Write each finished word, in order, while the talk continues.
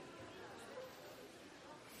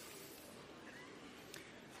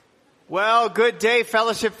Well, good day,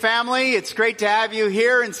 Fellowship family. It's great to have you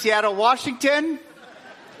here in Seattle, Washington.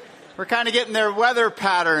 We're kind of getting their weather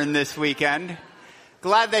pattern this weekend.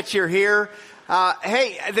 Glad that you're here.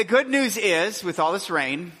 Hey, the good news is, with all this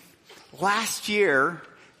rain, last year,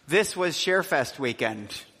 this was ShareFest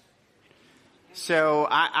weekend. So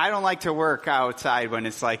I don't like to work outside when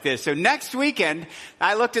it's like this. So next weekend,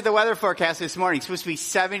 I looked at the weather forecast this morning. It's supposed to be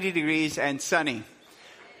 70 degrees and sunny.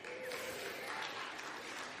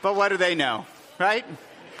 But what do they know, right?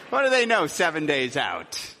 What do they know 7 days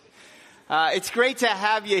out? It's great to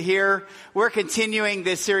have you here. We're continuing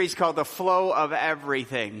this series called The Flow of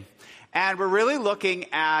Everything. And we're really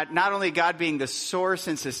looking at not only God being the source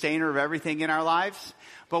and sustainer of everything in our lives,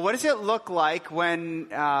 but what does it look like when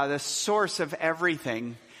the source of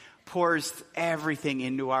everything pours everything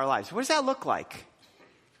into our lives? What does that look like?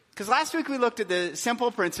 Because last week we looked at the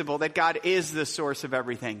simple principle that God is the source of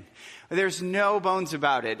everything. There's no bones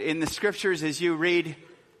about it. In the scriptures, as you read,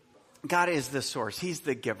 God is the source. He's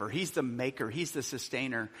the giver. He's the maker. He's the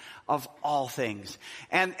sustainer of all things.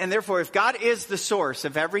 And therefore, if God is the source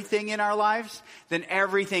of everything in our lives, then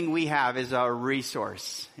everything we have is a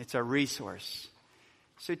resource. It's a resource.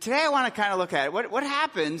 So today I want to kind of look at it. What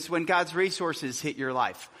happens when God's resources hit your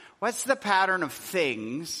life? What's the pattern of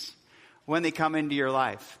things when they come into your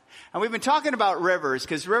life? And we've been talking about rivers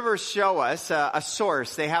because rivers show us a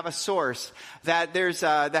source. They have a source that there's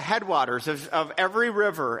the headwaters of every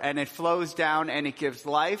river, and it flows down and it gives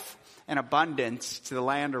life and abundance to the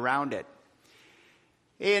land around it.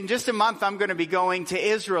 In just a month, I'm going to be going to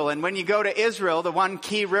Israel. And when you go to Israel, the one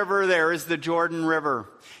key river there is the Jordan River.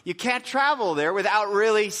 You can't travel there without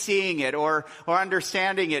really seeing it or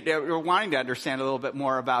understanding it or wanting to understand a little bit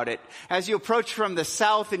more about it. As you approach from the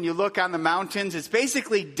south and you look on the mountains, it's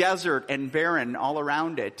basically desert and barren all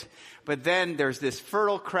around it. But then there's this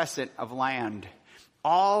fertile crescent of land,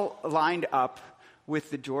 all lined up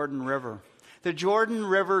with the Jordan River. The Jordan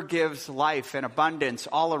River gives life and abundance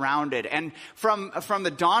all around it. And from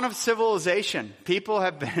the dawn of civilization, people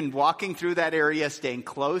have been walking through that area, staying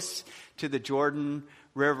close to the Jordan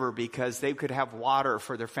River because they could have water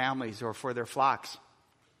for their families or for their flocks.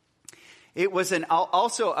 It was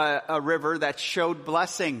also a river that showed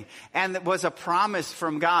blessing, and it was a promise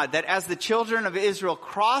from God that as the children of Israel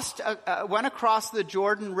went across the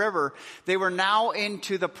Jordan River, they were now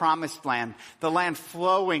into the promised land, the land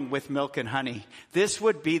flowing with milk and honey. This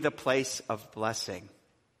would be the place of blessing.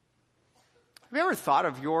 Have you ever thought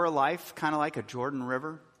of your life kind of like a Jordan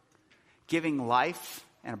River, giving life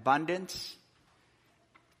and abundance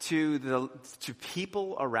to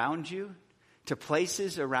people around you, to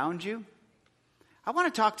places around you? I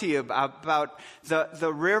want to talk to you about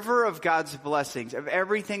the river of God's blessings, of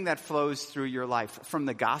everything that flows through your life, from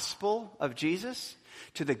the gospel of Jesus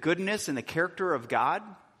to the goodness and the character of God,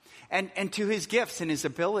 and to his gifts and his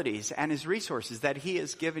abilities and his resources that he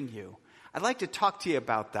has given you. I'd like to talk to you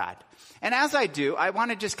about that. And as I do, I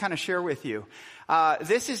want to just kind of share with you.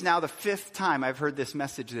 This is now the 5th time I've heard this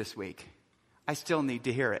message this week. I still need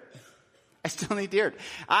to hear it. I still need to hear it.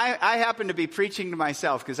 I happen to be preaching to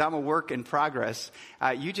myself because I'm a work in progress.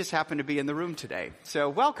 You just happen to be in the room today. So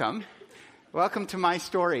welcome. Welcome to my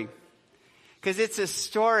story. Because it's a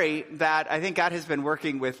story that I think God has been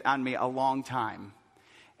working on me a long time.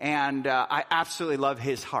 And I absolutely love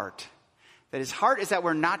his heart. That his heart is that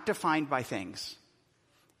we're not defined by things.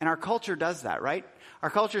 And our culture does that, right? Our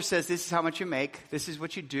culture says this is how much you make. This is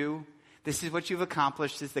what you do. This is what you've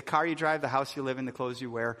accomplished. This is the car you drive, the house you live in, the clothes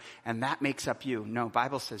you wear, and that makes up you. No,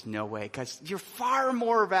 Bible says no way, because you're far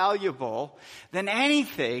more valuable than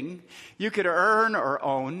anything you could earn or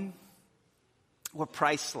own. We're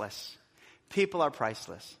priceless. People are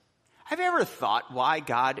priceless. Have you ever thought why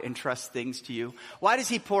God entrusts things to you? Why does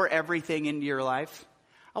he pour everything into your life?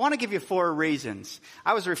 I want to give you 4 reasons.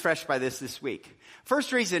 I was refreshed by this week.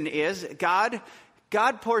 First reason is God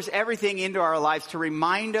pours everything into our lives to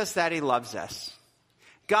remind us that he loves us.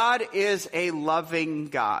 God is a loving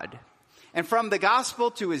God. And from the gospel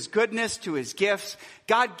to his goodness to his gifts,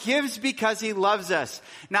 God gives because he loves us.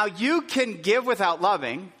 Now you can give without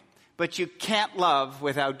loving, but you can't love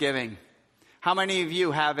without giving. How many of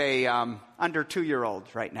you have a under 2-year-old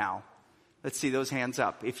right now? Let's see those hands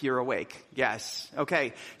up if you're awake. Yes.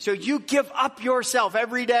 Okay. So you give up yourself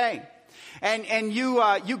every day. And you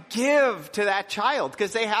give to that child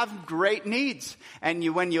because they have great needs. And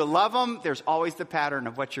when you love them, there's always the pattern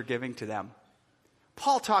of what you're giving to them.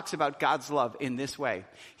 Paul talks about God's love in this way.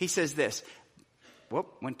 He says this.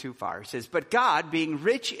 Went too far. He says, but God, being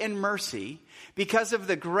rich in mercy, because of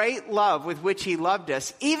the great love with which he loved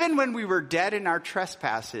us, even when we were dead in our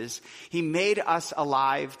trespasses, he made us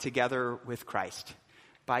alive together with Christ.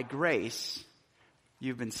 By grace,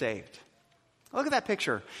 you've been saved. Look at that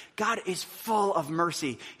picture. God is full of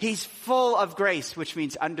mercy. He's full of grace, which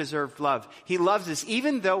means undeserved love. He loves us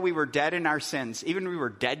even though we were dead in our sins. Even when we were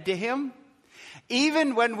dead to him.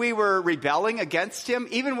 Even when we were rebelling against him.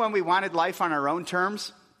 Even when we wanted life on our own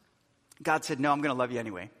terms. God said, no, I'm going to love you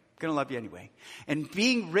anyway. I'm going to love you anyway. And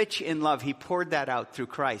being rich in love, he poured that out through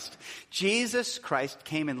Christ. Jesus Christ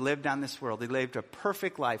came and lived on this world. He lived a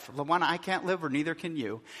perfect life, the one I can't live or neither can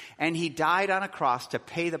you. And he died on a cross to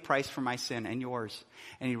pay the price for my sin and yours.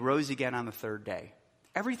 And he rose again on the third day.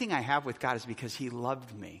 Everything I have with God is because he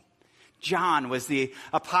loved me. John was the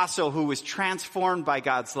apostle who was transformed by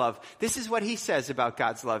God's love. This is what he says about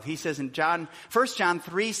God's love. He says in 1 John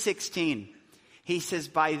 3:16, he says,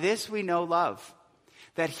 by this we know love,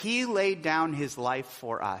 that he laid down his life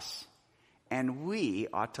for us, and we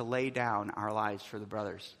ought to lay down our lives for the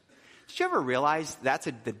brothers. Did you ever realize that's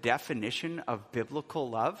the definition of biblical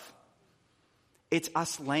love? It's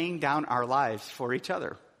us laying down our lives for each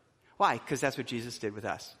other. Why? Because that's what Jesus did with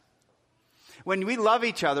us. When we love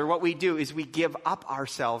each other, what we do is we give up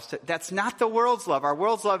ourselves. That's not the world's love. Our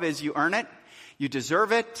world's love is you earn it, you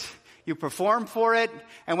deserve it, you perform for it,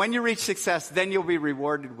 and when you reach success, then you'll be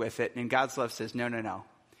rewarded with it. And God's love says, no.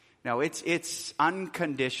 No, it's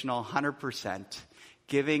unconditional, 100%,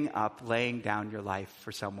 giving up, laying down your life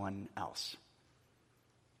for someone else.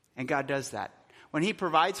 And God does that. When he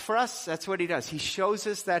provides for us, that's what he does. He shows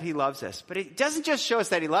us that he loves us. But he doesn't just show us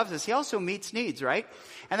that he loves us, he also meets needs, right?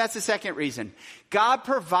 And that's the second reason. God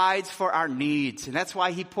provides for our needs, and that's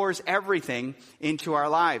why he pours everything into our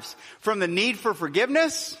lives. From the need for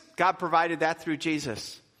forgiveness, God provided that through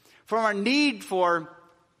Jesus. From our need for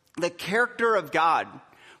the character of God,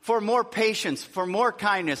 for more patience, for more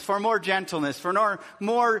kindness, for more gentleness, for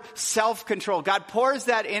more self-control. God pours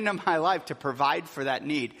that into my life to provide for that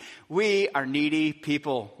need. We are needy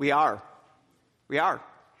people. We are.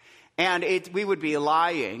 And we would be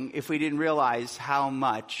lying if we didn't realize how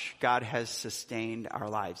much God has sustained our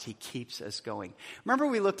lives. He keeps us going. Remember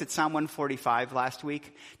we looked at Psalm 145 last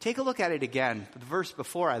week? Take a look at it again. The verse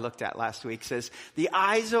before I looked at last week says, the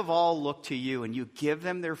eyes of all look to you, and you give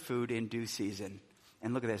them their food in due season.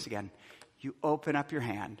 And look at this again. You open up your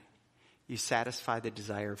hand. You satisfy the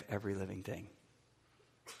desire of every living thing.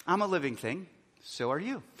 I'm a living thing. So are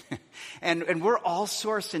you. and we're all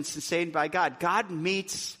sourced and sustained by God. God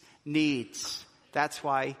meets needs. That's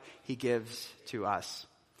why he gives to us.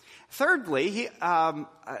 Thirdly,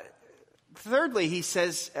 he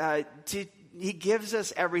says he gives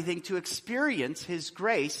us everything to experience his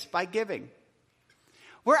grace by giving.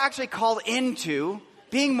 We're actually called into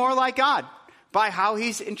being more like God by how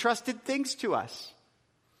he's entrusted things to us.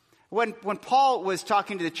 When Paul was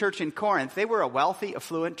talking to the church in Corinth, they were a wealthy,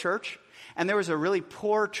 affluent church. And there was a really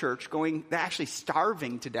poor church actually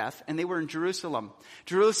starving to death. And they were in Jerusalem.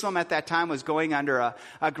 Jerusalem at that time was going under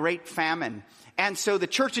a great famine. And so the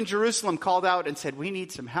church in Jerusalem called out and said, we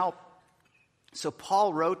need some help. So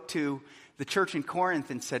Paul wrote to the church in Corinth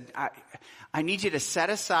and said, I need you to set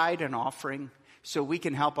aside an offering so we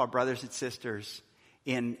can help our brothers and sisters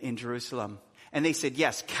in Jerusalem. And they said,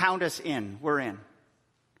 yes, count us in. We're in.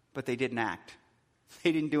 But they didn't act.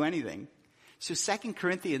 They didn't do anything. So 2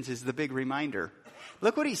 Corinthians is the big reminder.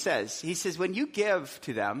 Look what he says. He says, when you give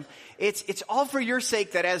to them, it's all for your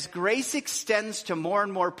sake, that as grace extends to more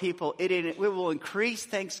and more people, it will increase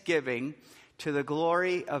thanksgiving to the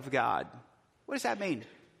glory of God. What does that mean?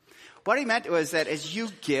 What he meant was that as you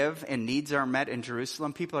give and needs are met in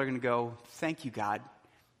Jerusalem, people are going to go, thank you, God.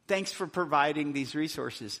 Thanks for providing these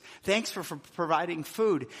resources. Thanks for providing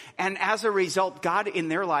food. And as a result, God in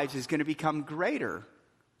their lives is going to become greater.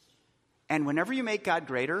 And whenever you make God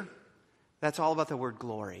greater, that's all about the word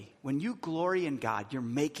glory. When you glory in God, you're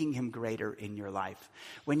making him greater in your life.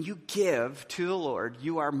 When you give to the Lord,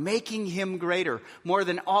 you are making him greater more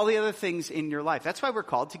than all the other things in your life. That's why we're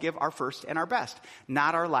called to give our first and our best,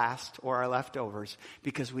 not our last or our leftovers,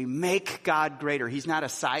 because we make God greater. He's not a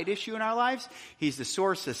side issue in our lives. He's the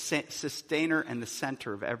source, the sustainer, and the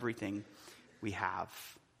center of everything we have.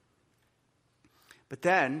 But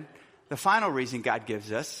then, the final reason God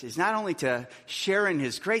gives us is not only to share in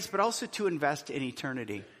his grace, but also to invest in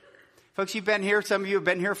eternity. Folks, you've been here. Some of you have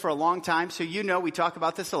been here for a long time, so you know we talk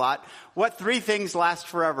about this a lot. What three things last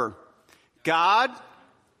forever? God,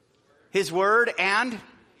 his word, and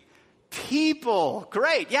people.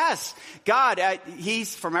 Great, yes. God,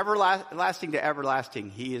 he's from everlasting to everlasting.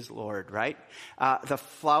 He is Lord, right? The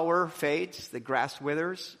flower fades, the grass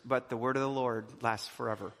withers, but the word of the Lord lasts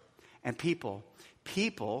forever. And people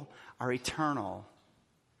are eternal.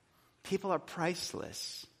 People are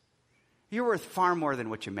priceless. You're worth far more than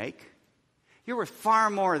what you make. You're worth far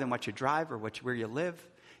more than what you drive or where you live.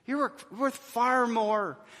 You're worth far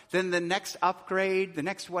more than the next upgrade, the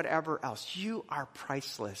next whatever else. You are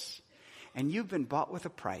priceless. And you've been bought with a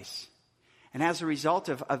price. And as a result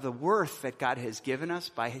of the worth that God has given us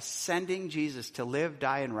by sending Jesus to live,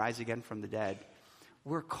 die, and rise again from the dead,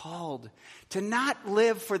 we're called to not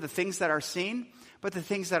live for the things that are seen, but the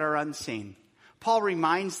things that are unseen. Paul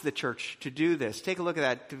reminds the church to do this. Take a look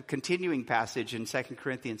at that continuing passage in 2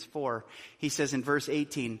 Corinthians 4. He says in verse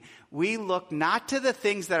 18, we look not to the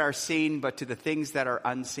things that are seen, but to the things that are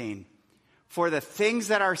unseen. For the things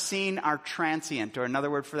that are seen are transient, or another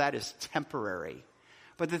word for that is temporary.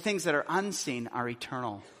 But the things that are unseen are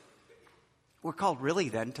eternal. We're called really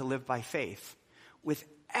then to live by faith with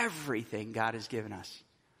everything God has given us.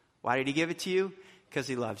 Why did he give it to you? Because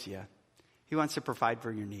he loves you. He wants to provide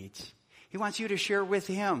for your needs. He wants you to share with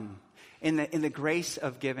him in the grace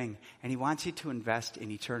of giving. And he wants you to invest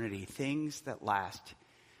in eternity, things that last.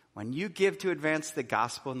 When you give to advance the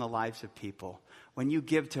gospel in the lives of people, when you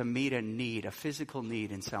give to meet a need, a physical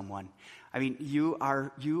need in someone, I mean, you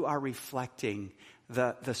are reflecting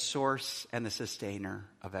the source and the sustainer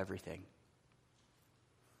of everything.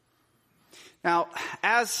 Now,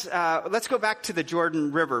 let's go back to the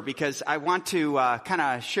Jordan River, because I want to kind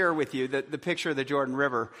of share with you the picture of the Jordan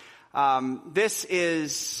River. This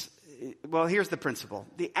is, well, here's the principle.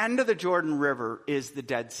 The end of the Jordan River is the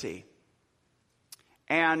Dead Sea.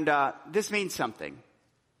 And this means something.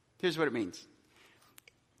 Here's what it means.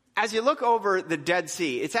 As you look over the Dead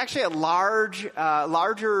Sea, it's actually a larger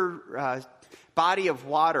body of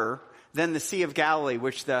water than the Sea of Galilee,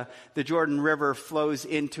 which the Jordan River flows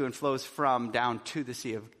into and flows from down to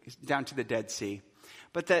the Dead Sea.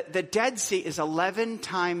 But the Dead Sea is 11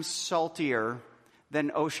 times saltier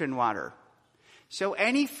than ocean water. So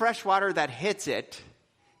any fresh water that hits it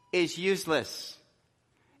is useless.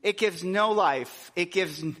 It gives no life. It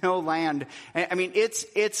gives no land. I mean,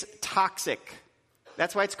 it's toxic.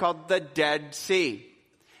 That's why it's called the Dead Sea.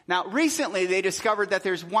 Now, recently they discovered that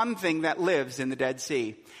there's one thing that lives in the Dead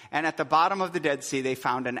Sea. And at the bottom of the Dead Sea, they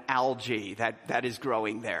found an algae that is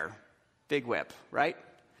growing there. Big whip, right?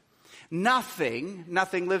 Nothing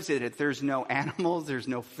lives in it. There's no animals. There's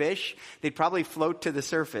no fish. They'd probably float to the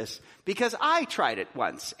surface. Because I tried it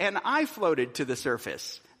once, and I floated to the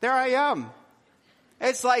surface. There I am.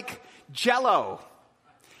 It's like Jell-O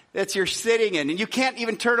that you're sitting in. And you can't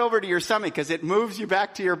even turn over to your stomach because it moves you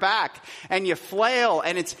back to your back. And you flail,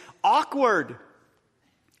 and it's awkward.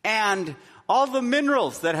 And all the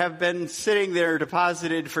minerals that have been sitting there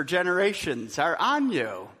deposited for generations are on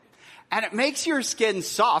you. And it makes your skin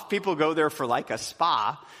soft. People go there for like a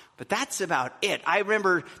spa, but that's about it. I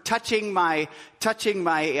remember touching my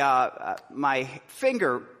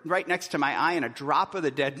finger right next to my eye, and a drop of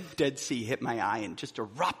the Dead Sea hit my eye and just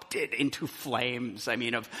erupted into flames. I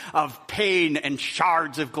mean, of pain and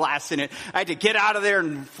shards of glass in it. I had to get out of there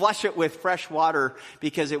and flush it with fresh water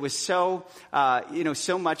because it was so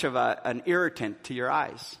much of an irritant to your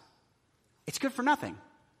eyes. It's good for nothing.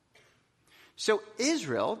 So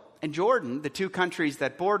Israel and Jordan, the two countries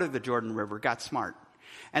that border the Jordan River, got smart.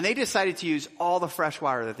 And they decided to use all the fresh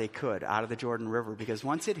water that they could out of the Jordan River, because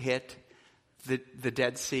once it hit the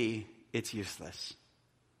Dead Sea, it's useless.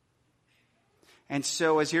 And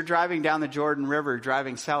so as you're driving down the Jordan River,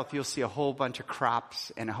 driving south, you'll see a whole bunch of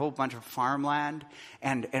crops and a whole bunch of farmland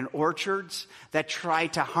and orchards that try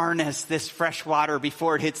to harness this fresh water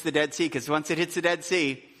before it hits the Dead Sea, because once it hits the Dead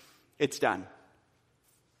Sea, it's done.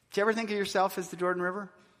 Do you ever think of yourself as the Jordan River?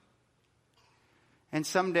 And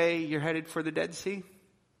someday you're headed for the Dead Sea?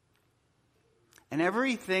 And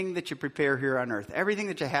everything that you prepare here on earth, everything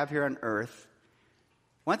that you have here on earth,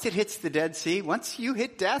 once it hits the Dead Sea, once you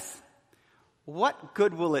hit death, what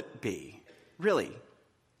good will it be? Really?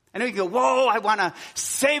 I know you go, whoa, I want to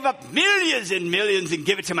save up millions and millions and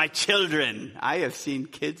give it to my children. I have seen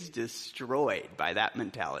kids destroyed by that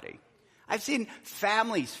mentality. I've seen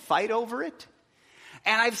families fight over it.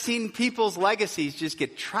 And I've seen people's legacies just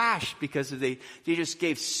get trashed because they just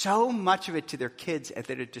gave so much of it to their kids that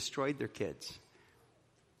it destroyed their kids.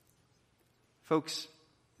 Folks,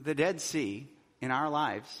 the Dead Sea in our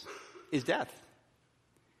lives is death.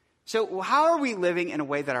 So how are we living in a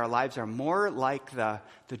way that our lives are more like the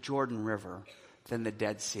Jordan River than the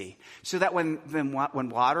Dead Sea? So that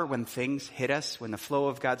when things hit us, when the flow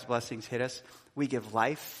of God's blessings hit us, we give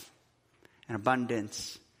life and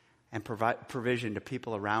abundance and provide provision to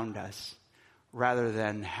people around us, rather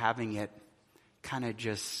than having it kind of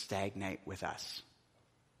just stagnate with us.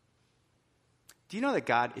 Do you know that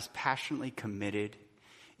God is passionately committed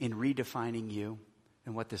in redefining you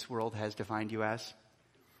and what this world has defined you as?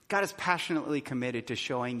 God is passionately committed to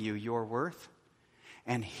showing you your worth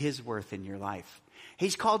and his worth in your life.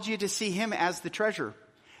 He's called you to see him as the treasure.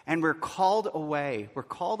 And we're called away. We're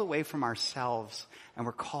called away from ourselves, and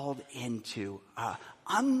we're called into an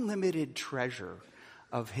unlimited treasure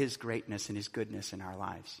of his greatness and his goodness in our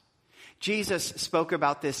lives. Jesus spoke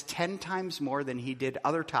about this 10 times more than he did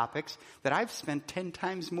other topics that I've spent 10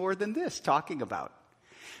 times more than this talking about.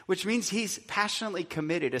 Which means he's passionately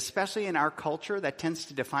committed, especially in our culture that tends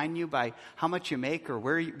to define you by how much you make or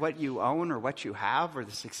what you own or what you have or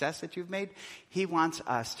the success that you've made. He wants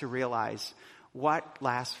us to realize what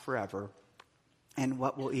lasts forever and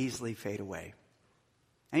what will easily fade away.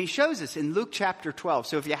 And he shows us in Luke chapter 12.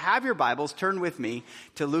 So if you have your Bibles, turn with me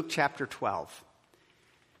to Luke chapter 12.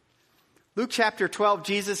 Luke chapter 12,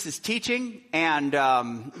 Jesus is teaching, and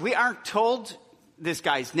we aren't told this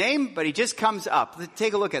guy's name, but he just comes up. Let's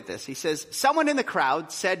take a look at this. He says, someone in the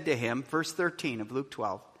crowd said to him, verse 13 of Luke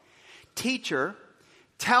 12, "Teacher,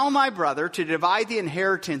 tell my brother to divide the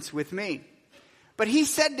inheritance with me." But he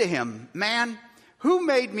said to him, "Man, who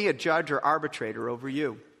made me a judge or arbitrator over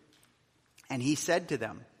you?" And he said to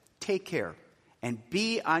them, "Take care and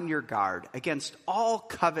be on your guard against all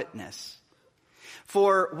covetousness.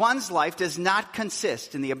 For one's life does not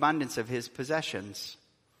consist in the abundance of his possessions."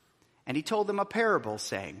 And he told them a parable,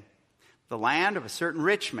 saying, "The land of a certain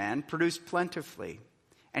rich man produced plentifully.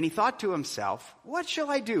 And he thought to himself, 'What shall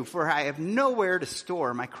I do? For I have nowhere to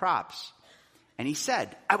store my crops.' And he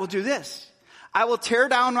said, 'I will do this. I will tear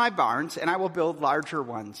down my barns, and I will build larger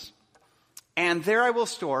ones. And there I will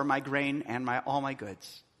store my grain and all my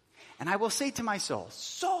goods. And I will say to my soul,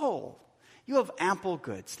 Soul, you have ample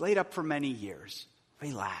goods laid up for many years.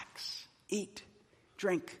 Relax, eat,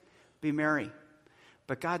 drink, be merry.'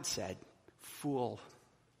 But God said, 'Fool,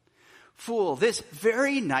 this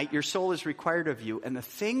very night your soul is required of you, and the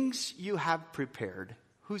things you have prepared,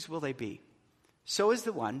 whose will they be? So is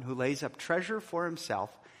the one who lays up treasure for himself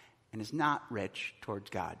and is not rich towards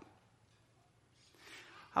God.'"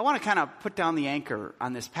 I want to kind of put down the anchor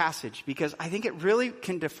on this passage because I think it really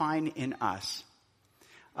can define in us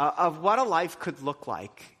of what a life could look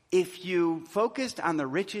like if you focused on the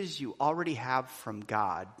riches you already have from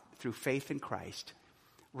God through faith in Christ,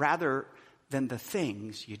 rather than the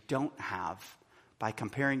things you don't have by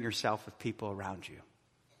comparing yourself with people around you.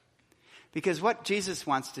 Because what Jesus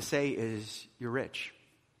wants to say is, you're rich.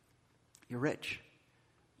 You're rich.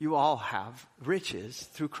 You all have riches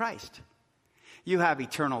through Christ. You have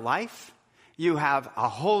eternal life. You have a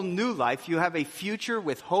whole new life. You have a future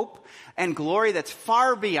with hope and glory that's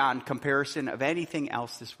far beyond comparison of anything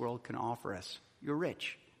else this world can offer us. You're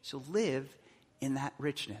rich. So live in that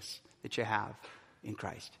richness that you have in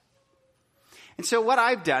Christ. And so what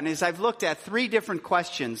I've done is I've looked at 3 different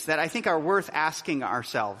questions that I think are worth asking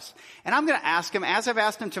ourselves. And I'm going to ask them, as I've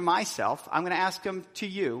asked them to myself, I'm going to ask them to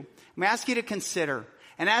you. I'm going to ask you to consider.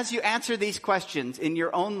 And as you answer these questions in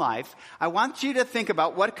your own life, I want you to think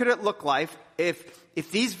about what could it look like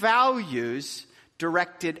if these values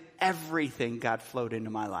directed everything God flowed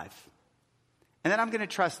into my life. And then I'm going to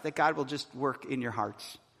trust that God will just work in your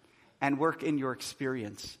hearts and work in your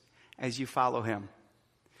experience as you follow him.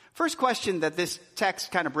 First question that this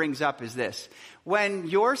text kind of brings up is this. When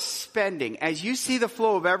you're spending, as you see the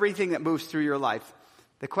flow of everything that moves through your life,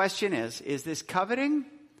 the question is this coveting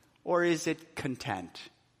or is it content?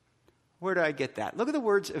 Where do I get that? Look at the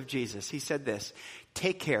words of Jesus. He said this,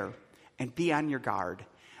 "Take care and be on your guard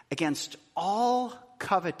against all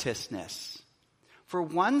covetousness, for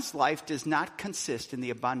one's life does not consist in the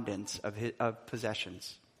abundance of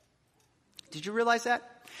possessions." Did you realize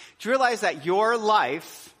that? Did you realize that your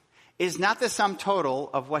life is not the sum total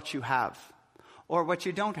of what you have or what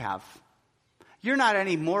you don't have? You're not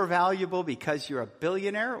any more valuable because you're a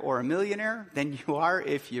billionaire or a millionaire than you are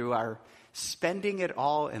if you are spending it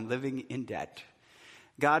all and living in debt.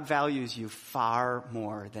 God values you far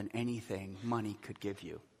more than anything money could give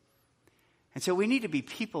you. And so we need to be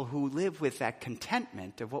people who live with that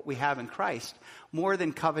contentment of what we have in Christ more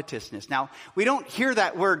than covetousness. Now, we don't hear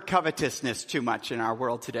that word covetousness too much in our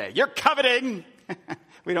world today. You're coveting.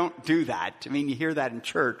 We don't do that. I mean, you hear that in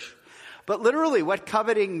church. But literally what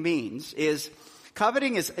coveting means is,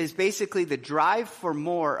 coveting is basically the drive for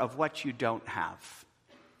more of what you don't have.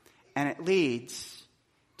 And it leads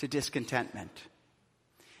to discontentment.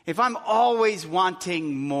 If I'm always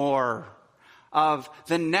wanting more of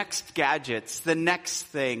the next gadgets, the next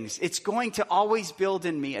things, it's going to always build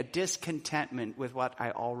in me a discontentment with what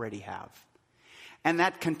I already have. And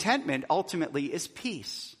that contentment ultimately is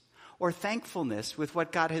peace or thankfulness with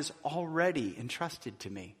what God has already entrusted to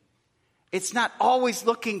me. It's not always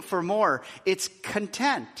looking for more. It's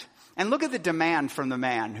content. And look at the demand from the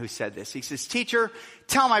man who said this. He says, "Teacher,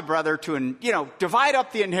 tell my brother to, divide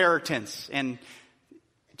up the inheritance." And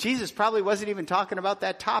Jesus probably wasn't even talking about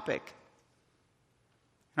that topic.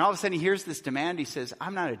 And all of a sudden he hears this demand. He says,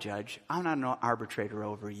 "I'm not a judge. I'm not an arbitrator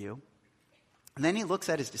over you." And then he looks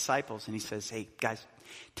at his disciples and he says, "Hey, guys,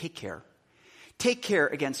 take care. Take care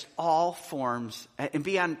against all forms and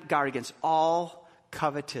be on guard against all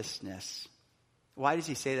covetousness." Why does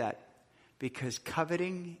he say that? Because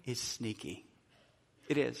coveting is sneaky.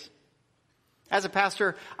 It is. As a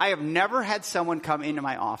pastor, I have never had someone come into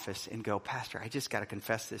my office and go, "Pastor, I just got to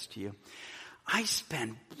confess this to you. I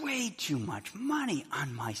spend way too much money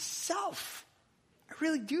on myself. I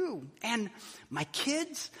really do. And my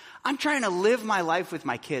kids, I'm trying to live my life with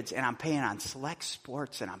my kids, and I'm paying on select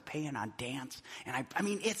sports, and I'm paying on dance. And I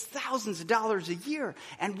mean, it's thousands of dollars a year,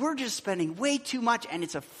 and we're just spending way too much, and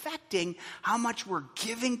it's affecting how much we're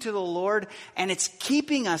giving to the Lord, and it's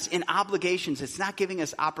keeping us in obligations. It's not giving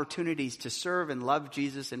us opportunities to serve and love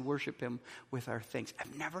Jesus and worship him with our things."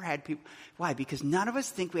 I've never had people. Why? Because none of us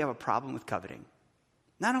think we have a problem with coveting.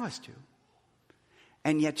 None of us do.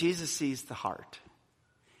 And yet Jesus sees the heart.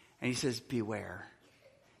 And he says, "Beware.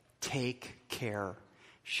 Take care.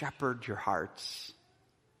 Shepherd your hearts."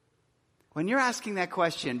 When you're asking that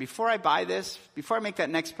question, before I buy this, before I make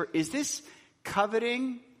that next is this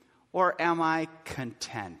coveting or am I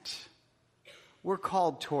content? We're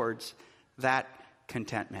called towards that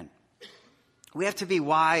contentment. We have to be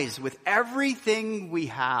wise with everything we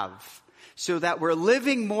have so that we're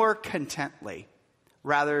living more contently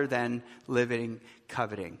rather than living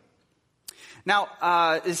coveting.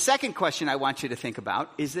 Now, the second question I want you to think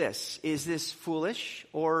about is this. Is this foolish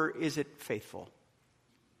or is it faithful?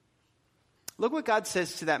 Look what God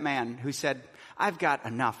says to that man who said, "I've got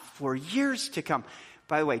enough for years to come."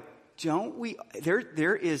 By the way,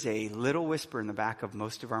 there is a little whisper in the back of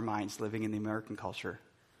most of our minds living in the American culture.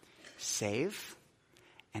 Save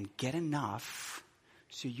and get enough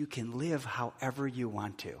so you can live however you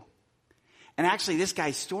want to. And actually, this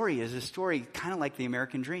guy's story is a story kind of like the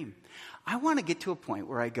American dream. I want to get to a point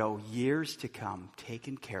where I go, years to come,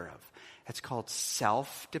 taken care of. It's called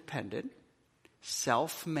self-dependent,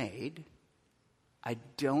 self-made. We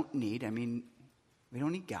don't need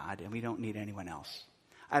God, and we don't need anyone else.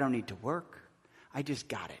 I don't need to work. I just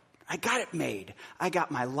got it. I got it made. I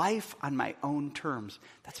got my life on my own terms.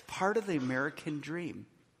 That's part of the American dream.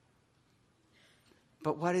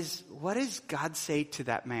 But what does God say to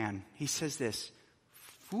that man? He says this,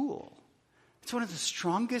 "Fool." It's one of the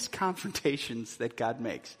strongest confrontations that God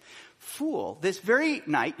makes. "Fool, this very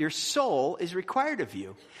night your soul is required of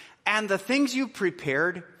you. And the things you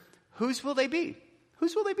prepared, whose will they be?"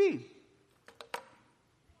 Whose will they be?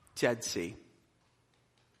 Dead Sea.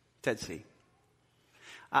 Dead Sea.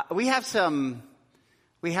 We have some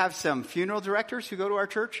funeral directors who go to our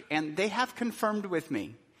church, and they have confirmed with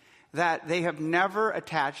me that they have never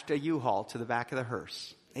attached a U-Haul to the back of the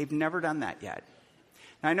hearse. They've never done that yet.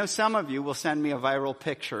 Now, I know some of you will send me a viral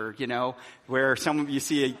picture, where some of you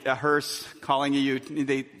see a hearse calling you.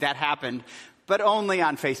 That happened, but only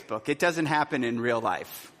on Facebook. It doesn't happen in real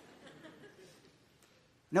life.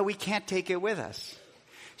 No, we can't take it with us.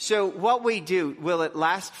 So what we do, will it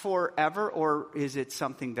last forever, or is it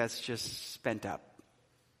something that's just spent up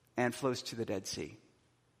and flows to the Dead Sea?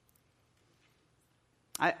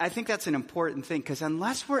 I think that's an important thing, because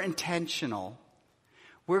unless we're intentional,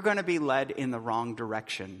 we're going to be led in the wrong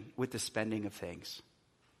direction with the spending of things.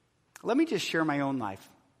 Let me just share my own life.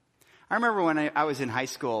 I remember when I was in high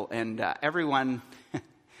school, and everyone,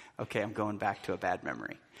 okay, I'm going back to a bad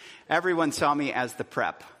memory. Everyone saw me as the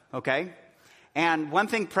prep, okay? And one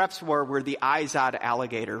thing preps were the Izod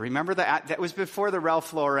alligator. Remember that? That was before the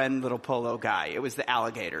Ralph Lauren little polo guy. It was the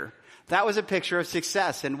alligator. That was a picture of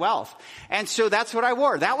success and wealth. And so that's what I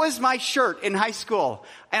wore. That was my shirt in high school.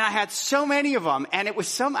 And I had so many of them. And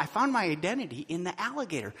I found my identity in the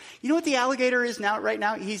alligator. You know what the alligator is now, right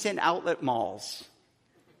now? He's in outlet malls.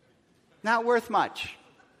 Not worth much.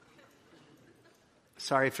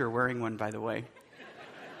 Sorry if you're wearing one, by the way.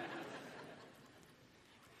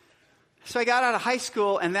 So I got out of high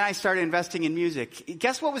school, and then I started investing in music.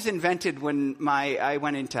 Guess what was invented when I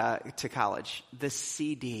went into college? The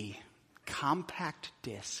CD. Compact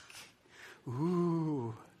disc.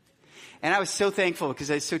 Ooh. And I was so thankful because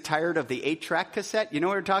I was so tired of the 8-track cassette. You know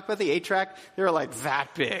what we're talking about, the 8-track? They were like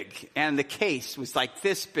that big. And the case was like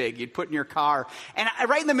this big. You'd put in your car. And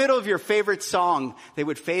right in the middle of your favorite song, they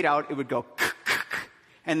would fade out. It would go,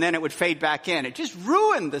 and then it would fade back in. It just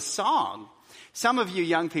ruined the song. Some of you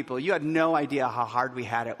young people, you had no idea how hard we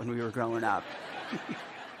had it when we were growing up.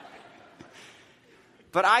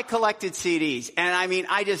 But I collected CDs, and I mean,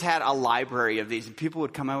 I just had a library of these, and people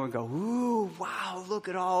would come over and go, ooh, wow, look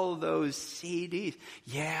at all those CDs.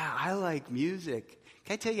 Yeah, I like music.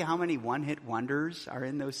 Can I tell you how many one-hit wonders are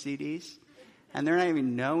in those CDs? And they're not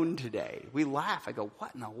even known today. We laugh. I go,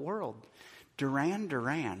 what in the world? Duran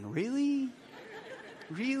Duran, really?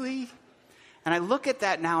 Really? And I look at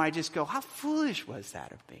that now, and I just go, how foolish was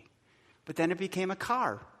that of me? But then it became a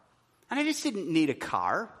car. And I just didn't need a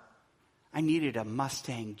car. I needed a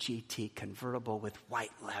Mustang GT convertible with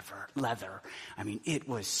white leather. I mean, it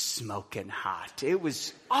was smoking hot. It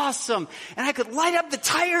was awesome. And I could light up the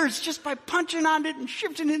tires just by punching on it and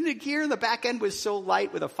shifting it into gear. The back end was so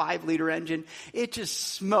light with a 5-liter engine. It just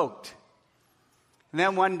smoked. And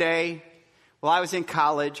then one day, while I was in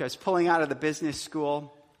college, I was pulling out of the business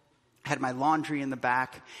school, had my laundry in the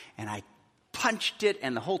back, and I punched it,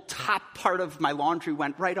 and the whole top part of my laundry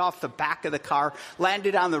went right off the back of the car,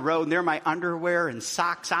 landed on the road, and there my underwear and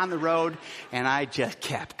socks on the road, and I just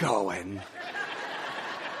kept going.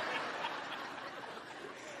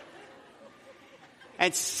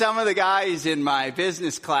 And some of the guys in my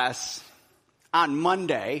business class on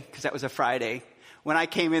Monday, because that was a Friday, when I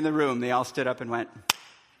came in the room, they all stood up and went,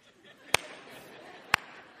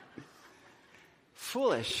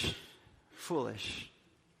 foolish, foolish.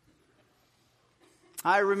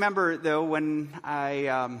 I remember, though, when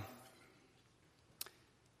God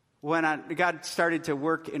started to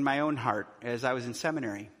work in my own heart as I was in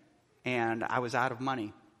seminary, and I was out of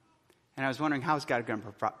money. And I was wondering, how is God going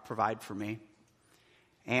to provide for me?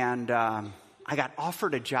 And I got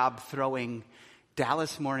offered a job throwing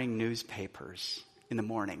Dallas morning newspapers in the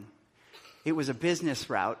morning. It was a business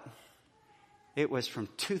route. It was from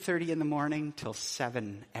 2:30 in the morning till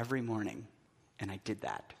 7 every morning, and I did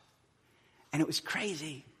that. And it was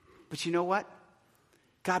crazy. But you know what?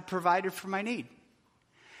 God provided for my need.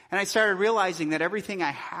 And I started realizing that everything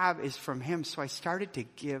I have is from Him. So I started to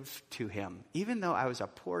give to Him. Even though I was a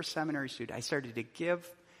poor seminary student, I started to give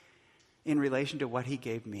in relation to what He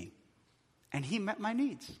gave me. And He met my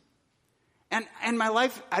needs. And my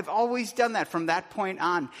life, I've always done that from that point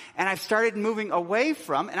on. And I've started moving away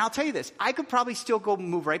from, and I'll tell you this, I could probably still go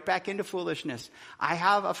move right back into foolishness. I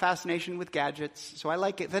have a fascination with gadgets, so I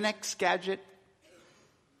like it. The next gadget,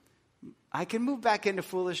 I can move back into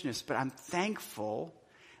foolishness, but I'm thankful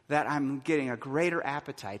that I'm getting a greater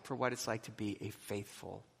appetite for what it's like to be a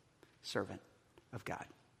faithful servant of God.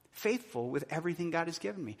 Faithful with everything God has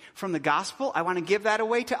given me. From the gospel, I want to give that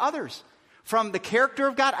away to others. From the character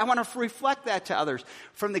of God, I want to reflect that to others.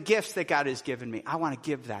 From the gifts that God has given me, I want to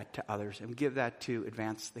give that to others and give that to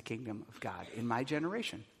advance the kingdom of God in my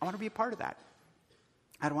generation. I want to be a part of that.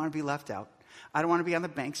 I don't want to be left out. I don't want to be on the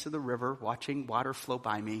banks of the river watching water flow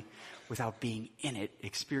by me without being in it,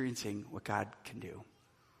 experiencing what God can do.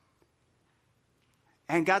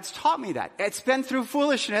 And God's taught me that. It's been through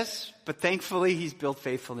foolishness, but thankfully He's built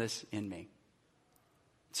faithfulness in me.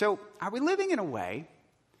 So, are we living in a way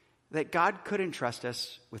that God could entrust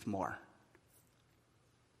us with more?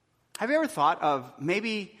 Have you ever thought of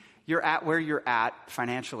maybe you're at where you're at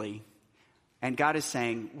financially, and God is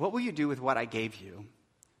saying, what will you do with what I gave you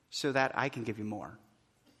so that I can give you more?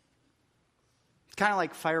 It's kind of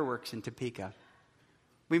like fireworks in Topeka.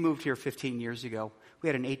 We moved here 15 years ago. We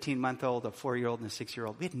had an 18-month-old, a 4-year-old, and a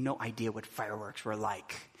 6-year-old. We had no idea what fireworks were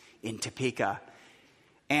like in Topeka.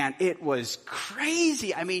 And it was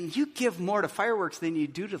crazy. I mean, you give more to fireworks than you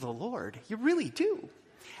do to the Lord. You really do.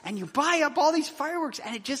 And you buy up all these fireworks,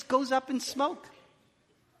 and it just goes up in smoke.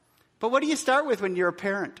 But what do you start with when you're a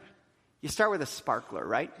parent? You start with a sparkler,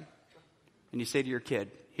 right? And you say to your kid,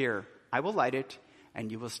 here, I will light it, and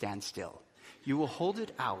you will stand still. You will hold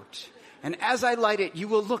it out. And as I light it, you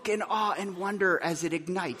will look in awe and wonder as it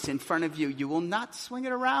ignites in front of you. You will not swing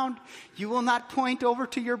it around. You will not point over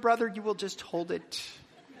to your brother. You will just hold it.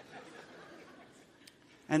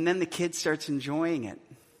 And then the kid starts enjoying it.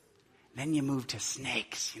 Then you move to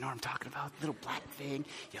snakes. You know what I'm talking about? Little black thing.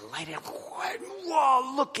 You light it up.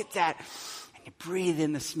 Whoa, look at that. And you breathe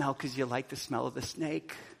in the smell because you like the smell of the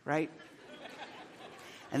snake, right?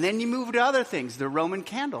 And then you move to other things. The Roman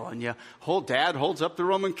candle. And Dad holds up the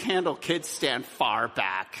Roman candle. Kids stand far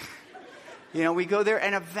back. You know, we go there,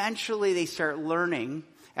 and eventually they start learning.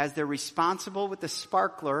 As they're responsible with the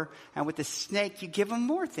sparkler and with the snake, you give them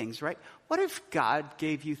more things, right? What if God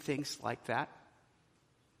gave you things like that?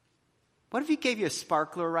 What if He gave you a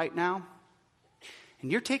sparkler right now?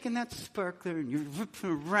 And you're taking that sparkler and you're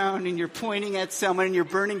whipping around and you're pointing at someone and you're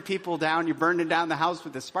burning people down. You're burning down the house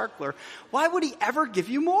with the sparkler. Why would He ever give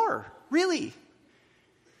you more? Really?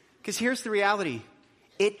 Because here's the reality.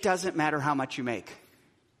 It doesn't matter how much you make.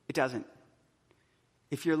 It doesn't.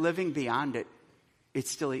 If you're living beyond it, it's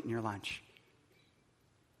still eating your lunch.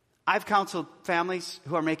 I've counseled families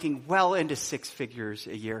who are making well into 6 figures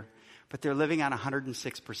a year, but they're living on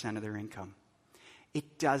 106% of their income.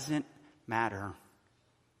 It doesn't matter.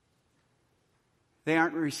 They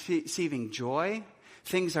aren't receiving joy.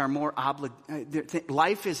 Things are more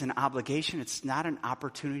life is an obligation. It's not an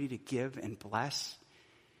opportunity to give and bless.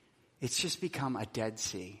 It's just become a Dead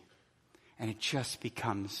Sea. And it just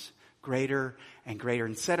becomes greater and greater.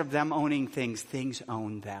 Instead of them owning things, things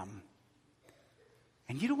own them.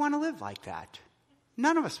 And you don't want to live like that.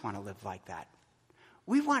 None of us want to live like that.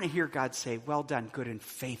 We want to hear God say, well done, good and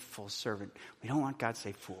faithful servant. We don't want God to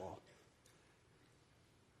say, fool.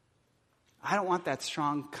 I don't want that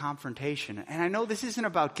strong confrontation. And I know this isn't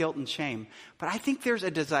about guilt and shame, but I think there's a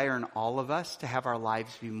desire in all of us to have our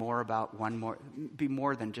lives be more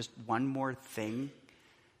than just one more thing,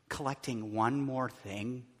 collecting one more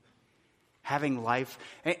thing, having life.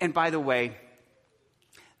 And by the way,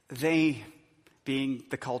 being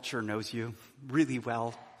the culture knows you really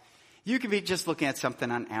well. You can be just looking at something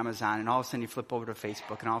on Amazon and all of a sudden you flip over to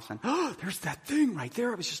Facebook and all of a sudden, oh, there's that thing right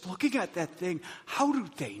there. I was just looking at that thing. How do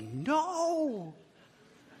they know?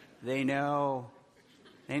 They know.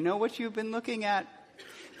 They know what you've been looking at.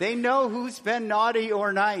 They know who's been naughty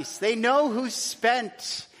or nice. They know who's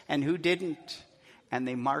spent and who didn't. And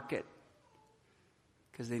they mark it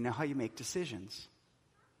because they know how you make decisions.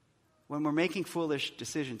 When we're making foolish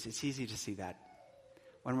decisions, it's easy to see that.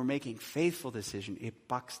 When we're making faithful decisions, it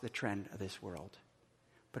bucks the trend of this world.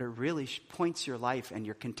 But it really points your life and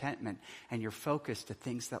your contentment and your focus to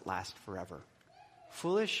things that last forever.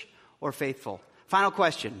 Foolish or faithful? Final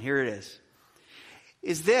question. Here it is.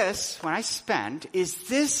 Is this, when I spend, is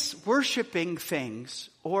this worshiping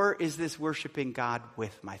things or is this worshiping God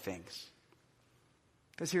with my things?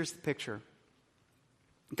 Because here's the picture.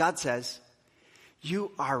 God says,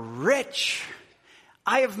 you are rich.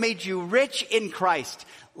 I have made you rich in Christ.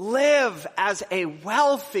 Live as a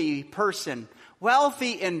wealthy person.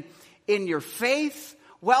 Wealthy in your faith.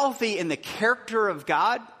 Wealthy in the character of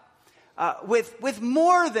God. With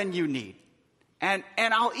more than you need. And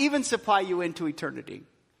I'll even supply you into eternity.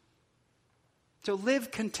 So live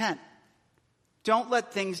content. Don't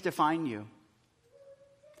let things define you.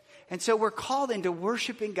 And so we're called into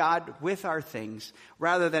worshiping God with our things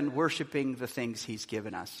rather than worshiping the things He's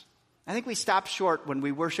given us. I think we stop short when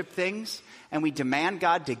we worship things and we demand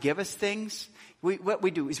God to give us things. What we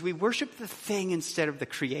do is we worship the thing instead of the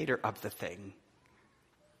creator of the thing.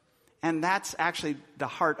 And that's actually the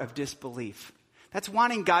heart of disbelief. That's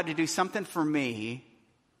wanting God to do something for me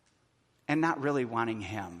and not really wanting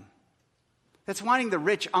Him. That's wanting the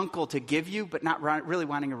rich uncle to give you, but not really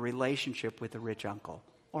wanting a relationship with the rich uncle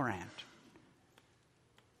or aunt.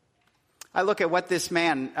 I look at what this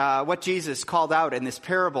man, what Jesus called out in this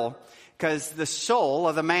parable, because the soul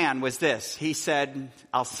of the man was this. He said,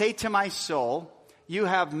 I'll say to my soul, you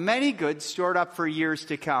have many goods stored up for years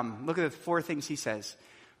to come. Look at the 4 things he says.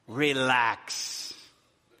 Relax.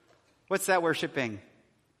 What's that worshiping?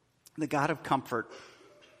 The God of comfort.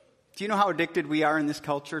 Do you know how addicted we are in this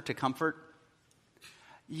culture to comfort?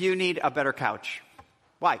 You need a better couch.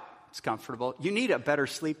 Why? It's comfortable. You need a better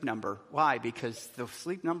sleep number. Why? Because the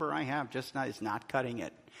sleep number I have just now is not cutting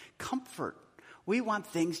it. Comfort. We want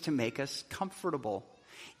things to make us comfortable.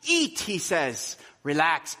 Eat, he says.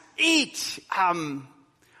 Relax. Eat.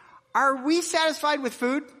 Are we satisfied with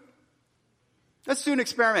food? Let's do an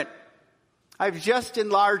experiment. I've just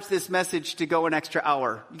enlarged this message to go an extra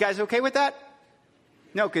hour. You guys okay with that?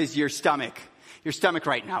 No, because your stomach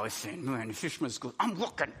right now is saying, man, Fishman's good. I'm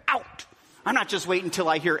walking out. I'm not just waiting until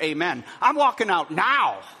I hear amen. I'm walking out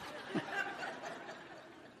now.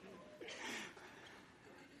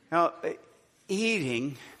 Now,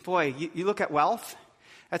 eating, boy, you look at wealth.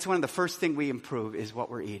 That's one of the first things we improve is what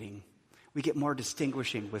we're eating. We get more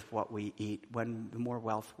distinguishing with what we eat when the more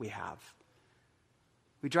wealth we have.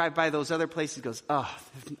 We drive by those other places and goes,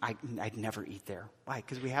 I'd never eat there. Why?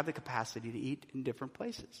 Because we have the capacity to eat in different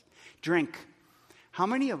places. Drink. How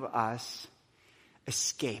many of us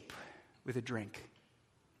escape with a drink?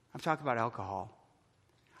 I'm talking about alcohol.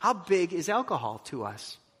 How big is alcohol to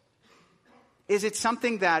us? Is it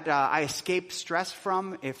something that I escape stress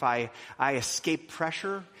from? If I escape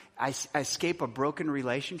pressure, I escape a broken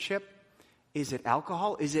relationship? Is it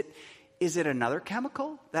alcohol? Is it another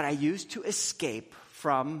chemical that I use to escape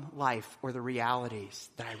from life or the realities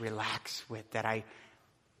that I relax with?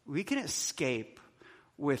 We can escape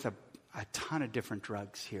with a ton of different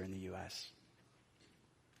drugs here in the U.S.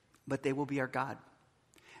 But they will be our God.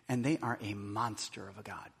 And they are a monster of a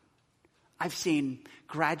God. I've seen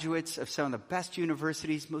graduates of some of the best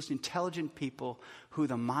universities, most intelligent people who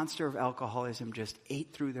the monster of alcoholism just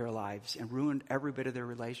ate through their lives and ruined every bit of their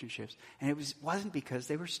relationships. And it wasn't because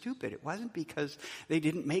they were stupid. It wasn't because they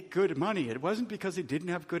didn't make good money. It wasn't because they didn't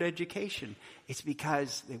have good education. It's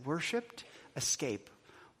because they worshiped escape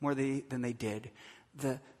more than they did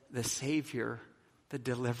the Savior, the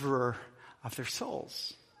deliverer of their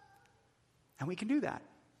souls. And we can do that.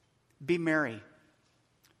 Be merry.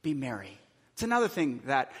 Be merry. It's another thing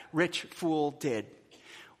that rich fool did.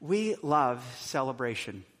 We love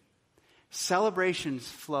celebration. Celebrations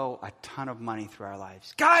flow a ton of money through our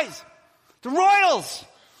lives. Guys, the Royals,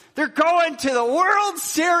 they're going to the World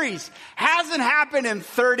Series. Hasn't happened in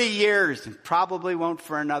 30 years. And probably won't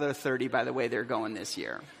for another 30 by the way they're going this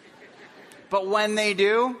year. But when they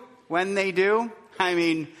do, I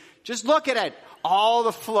mean, just look at it. All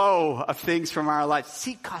the flow of things from our lives.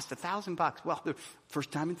 Seat cost $1,000. Well, the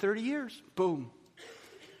first time in 30 years. Boom.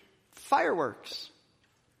 Fireworks.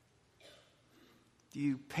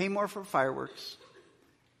 You pay more for fireworks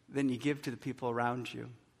than you give to the people around you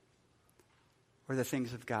or the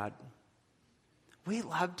things of God. We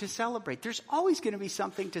love to celebrate. There's always going to be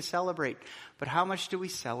something to celebrate. But how much do we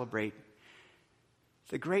celebrate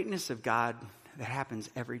the greatness of God that happens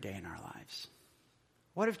every day in our lives?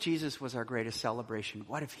 What if Jesus was our greatest celebration?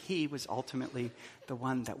 What if he was ultimately the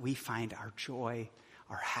one that we find our joy,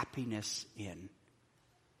 our happiness in?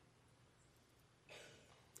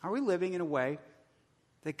 Are we living in a way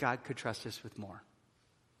that God could trust us with more?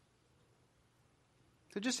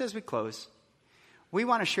 So just as we close, we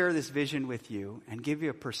want to share this vision with you and give you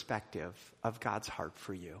a perspective of God's heart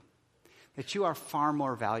for you. That you are far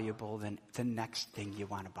more valuable than the next thing you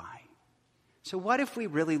want to buy. So what if we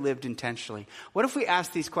really lived intentionally? What if we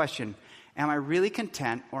asked these questions? Am I really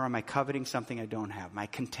content, or am I coveting something I don't have? Am I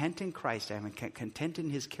content in Christ? Am I content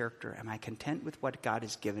in his character? Am I content with what God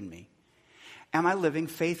has given me? Am I living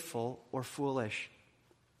faithful or foolish?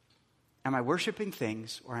 Am I worshiping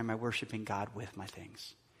things, or am I worshiping God with my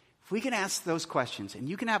things? If we can ask those questions, and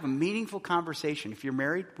you can have a meaningful conversation, if you're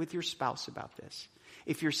married, with your spouse about this.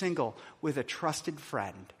 If you're single, with a trusted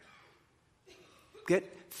friend.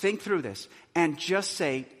 Think through this and just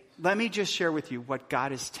say, let me just share with you what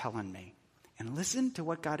God is telling me. And listen to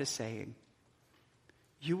what God is saying.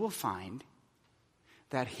 You will find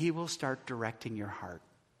that he will start directing your heart.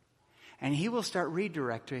 And he will start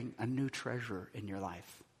redirecting a new treasure in your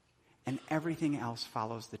life. And everything else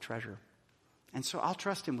follows the treasure. And so I'll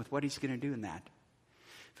trust him with what he's going to do in that.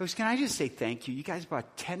 Folks, can I just say thank you? You guys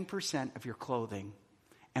bought 10% of your clothing.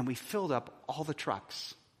 And we filled up all the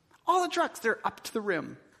trucks. All the trucks, they're up to the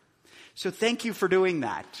rim. So thank you for doing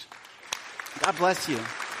that. God bless you.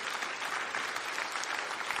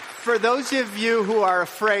 For those of you who are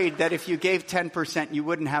afraid that if you gave 10%, you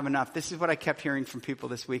wouldn't have enough, this is what I kept hearing from people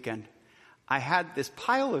this weekend. I had this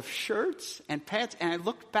pile of shirts and pants, and I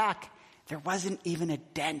looked back. There wasn't even a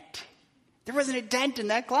dent. There wasn't a dent in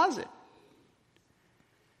that closet.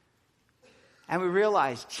 And we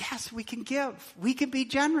realized, yes, we can give. We can be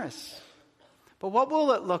generous. But what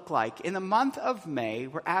will it look like? In the month of May,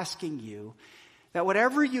 we're asking you that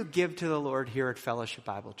whatever you give to the Lord here at Fellowship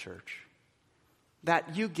Bible Church,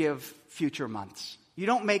 that you give future months. You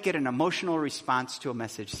don't make it an emotional response to a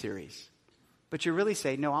message series. But you really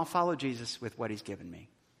say, no, I'll follow Jesus with what he's given me.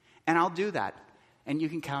 And I'll do that. And you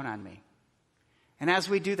can count on me. And as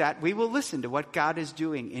we do that, we will listen to what God is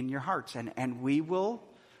doing in your hearts. And we will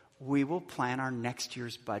plan our next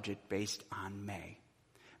year's budget based on May.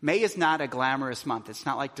 May is not a glamorous month. It's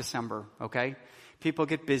not like December, okay? People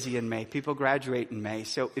get busy in May. People graduate in May.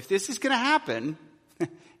 So if this is going to happen,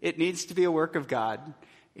 it needs to be a work of God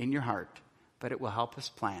in your heart. But it will help us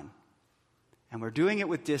plan. And we're doing it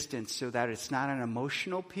with distance so that it's not an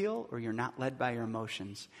emotional appeal, or you're not led by your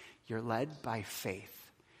emotions. You're led by faith.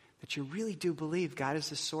 That you really do believe God is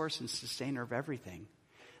the source and sustainer of everything.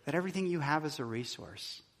 That everything you have is a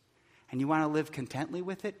resource. And you want to live contently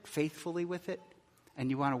with it, faithfully with it, and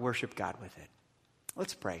you want to worship God with it.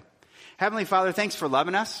 Let's pray. Heavenly Father, thanks for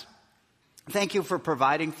loving us. Thank you for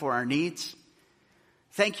providing for our needs.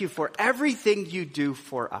 Thank you for everything you do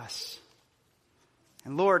for us.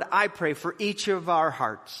 And Lord, I pray for each of our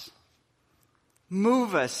hearts.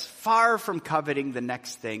 Move us far from coveting the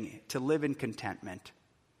next thing to live in contentment.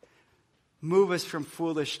 Move us from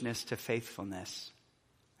foolishness to faithfulness.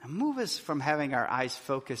 And move us from having our eyes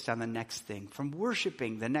focused on the next thing, from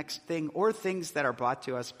worshiping the next thing or things that are brought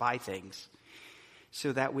to us by things,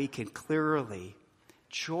 so that we can clearly,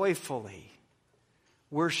 joyfully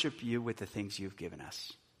worship you with the things you've given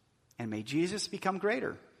us. And may Jesus become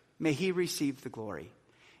greater. May he receive the glory.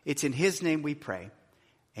 It's in his name we pray.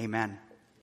 Amen.